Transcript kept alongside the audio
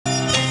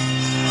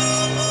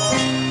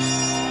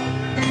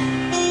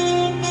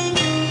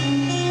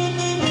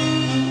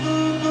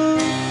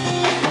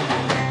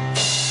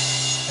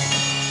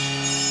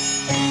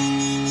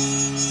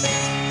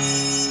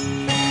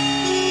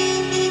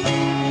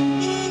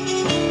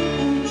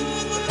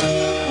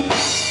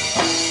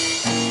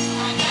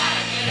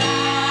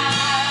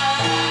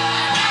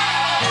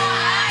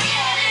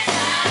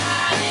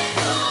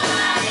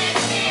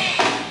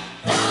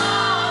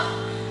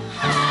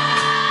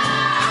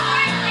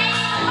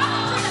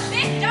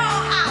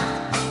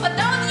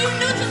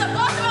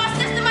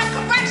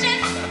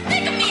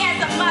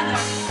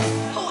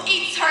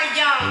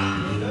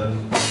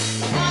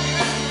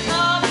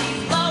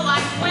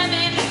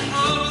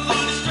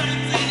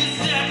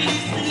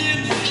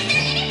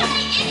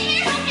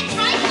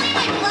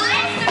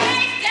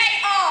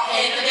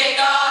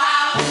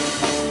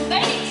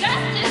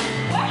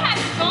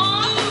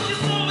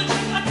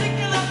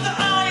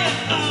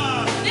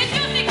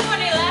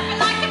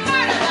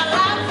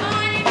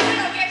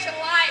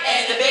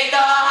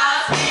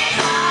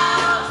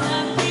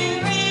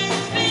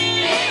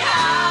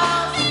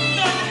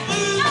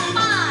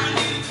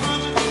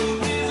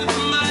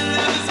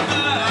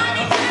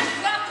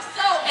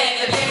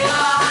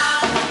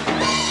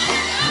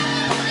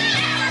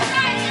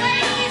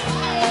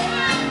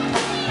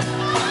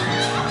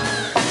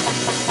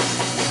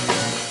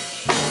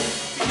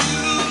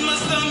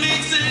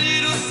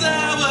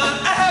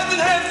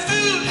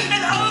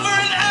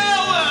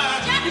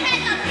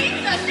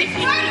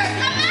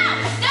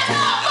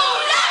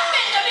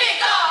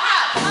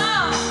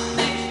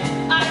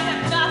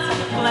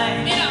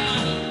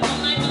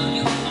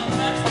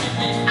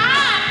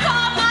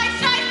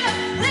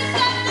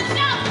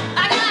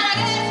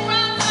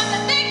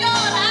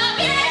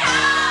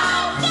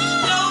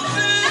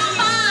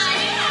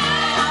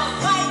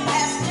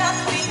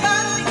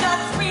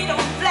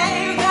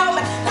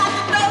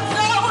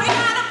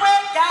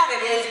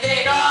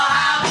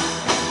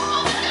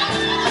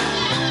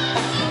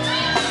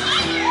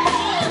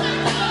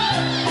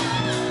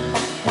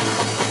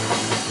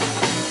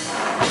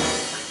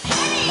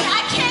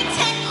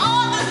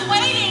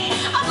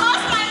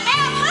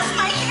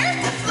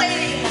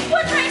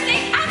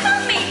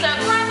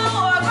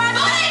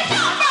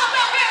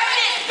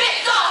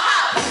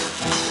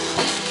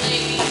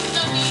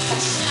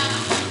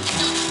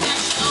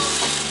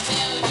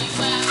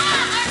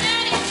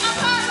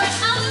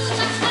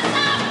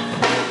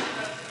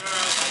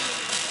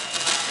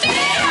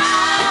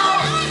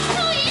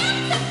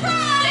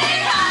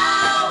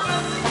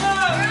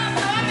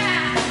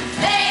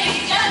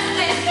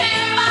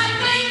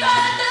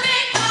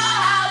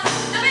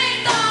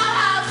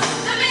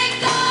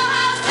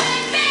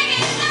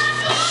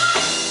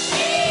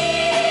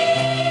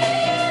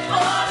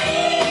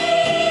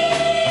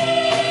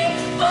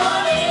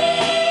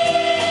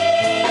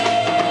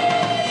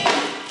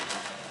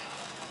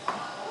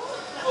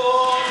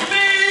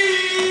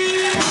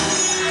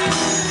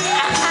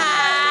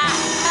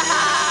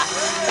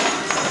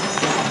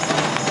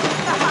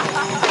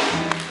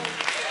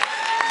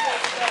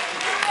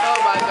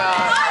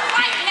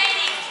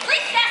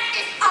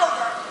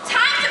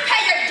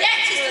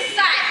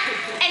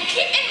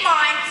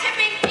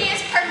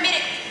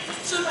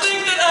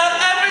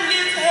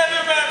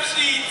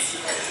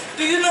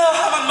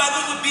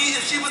mother would be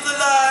if she was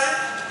alive?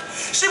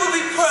 She would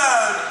be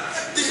proud.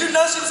 Did you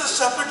know she was a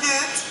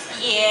suffragette?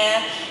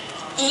 Yeah.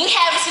 You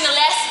haven't seen the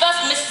last of us,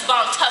 Mrs.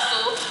 Von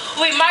Tussle.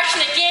 We'll be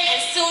marching again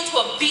and soon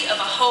to a beat of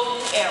a whole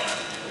new era.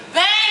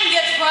 Bang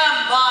your drum,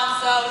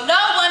 Bonzo.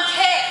 No one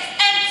cares.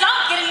 And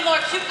don't get any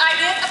more cute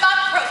ideas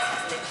about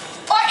protesting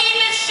or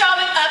even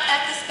showing up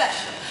at the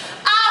special.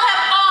 I'll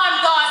have armed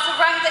guards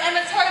surrounding the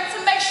inventory to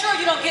make sure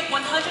you don't get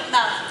 100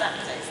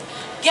 malefactors.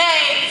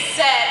 Game,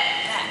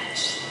 set,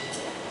 match.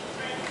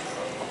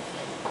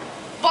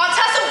 Von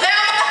Tussle,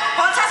 Velma.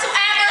 Von Tussle,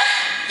 Amber.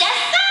 Yes,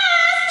 sir.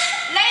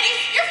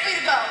 Ladies, you're free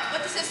to go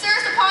with the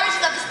sincerest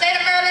apologies of the state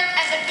of Maryland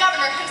and the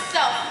governor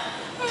himself.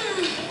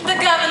 The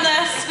governor,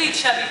 sweet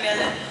chubby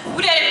Millen.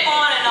 We did it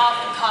on and off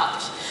in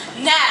college.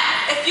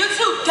 Now, if you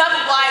two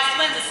double-wide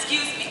twins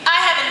excuse me, I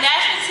have a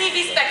national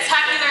TV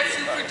spectacular to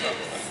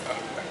produce.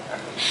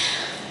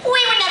 We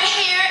were never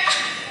here.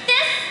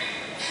 This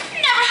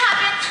never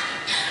happened.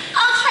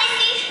 Oh,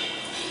 Tracy,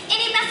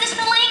 any message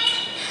from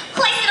Link?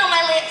 Place it on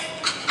my lips.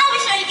 I'll be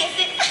sure he gets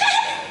it.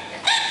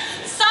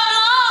 So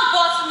long,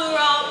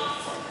 Baltimore.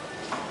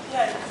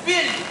 Yeah,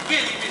 really.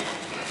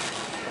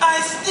 I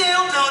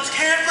still don't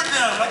care for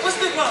them. Like, what's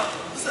the problem?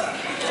 What's up?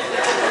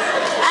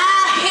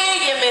 I hear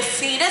you, Miss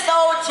C. This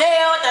old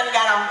jail done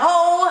got a whole